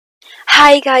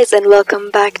Hi guys, and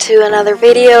welcome back to another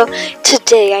video.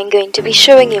 Today I'm going to be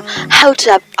showing you how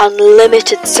to have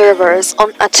unlimited servers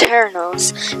on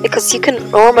Aternos, because you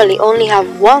can normally only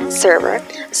have one server.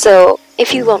 So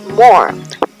if you want more,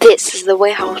 this is the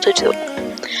way how to do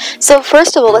it. So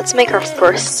first of all, let's make our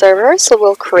first server. So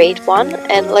we'll create one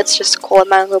and let's just call it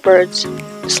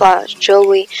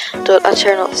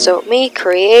mangobird/joey.aternos.me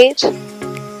create.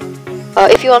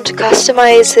 If you want to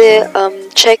customize it,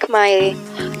 check my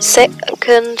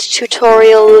second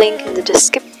tutorial link in the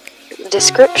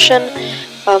description.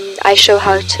 I show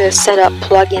how to set up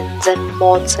plugins and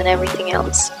mods and everything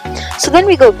else. So then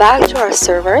we go back to our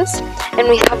servers and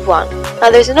we have one. Now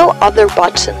there's no other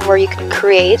button where you can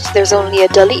create, there's only a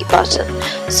delete button.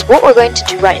 So what we're going to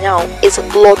do right now is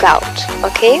log out,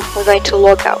 okay? We're going to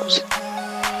log out.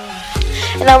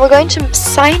 And now we're going to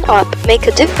sign up, make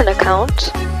a different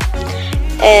account.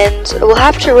 And we'll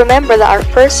have to remember that our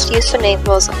first username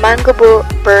was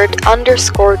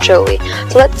mangobird_joey.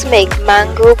 So let's make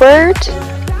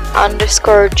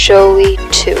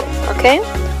mangobird_joey2. Okay?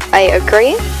 I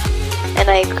agree. And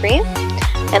I agree.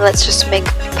 And let's just make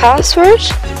password.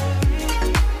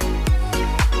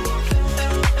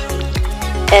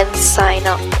 And sign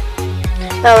up.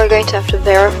 Now we're going to have to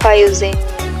verify using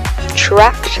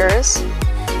characters.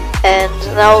 And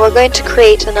now we're going to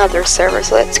create another server.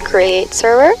 So let's create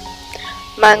server.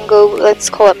 Let's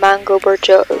call it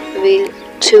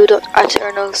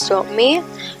mangobird2.aternos.me.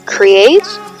 Create.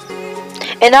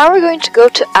 And now we're going to go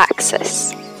to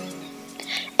access.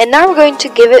 And now we're going to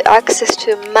give it access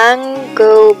to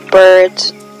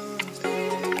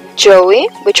mangobird_joey,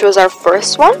 which was our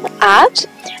first one, add.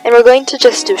 And we're going to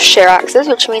just do share access,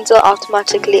 which means it'll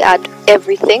automatically add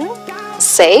everything.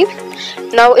 Save.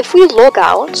 Now if we log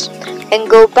out and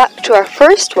go back to our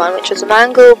first one, which was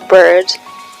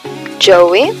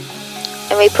mangobird_joey,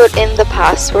 and we put in the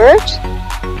password,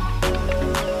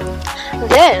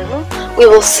 then we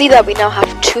will see that we now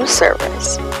have two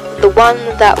servers. The one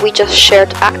that we just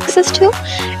shared access to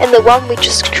and the one we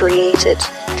just created.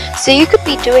 So you could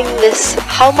be doing this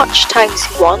how much times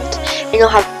you want, and you'll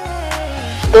have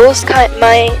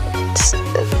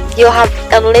you'll have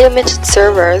unlimited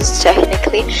servers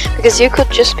technically, because you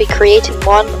could just be creating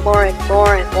more and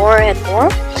more and more and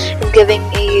giving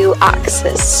you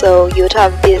access, so you would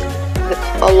have a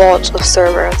lot of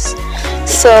servers.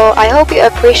 So I hope you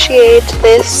appreciate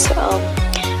this,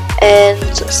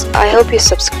 and I hope you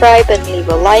subscribe and leave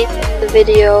a like in the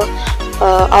video.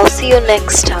 I'll see you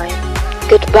next time.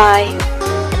 Goodbye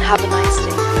and have a nice day.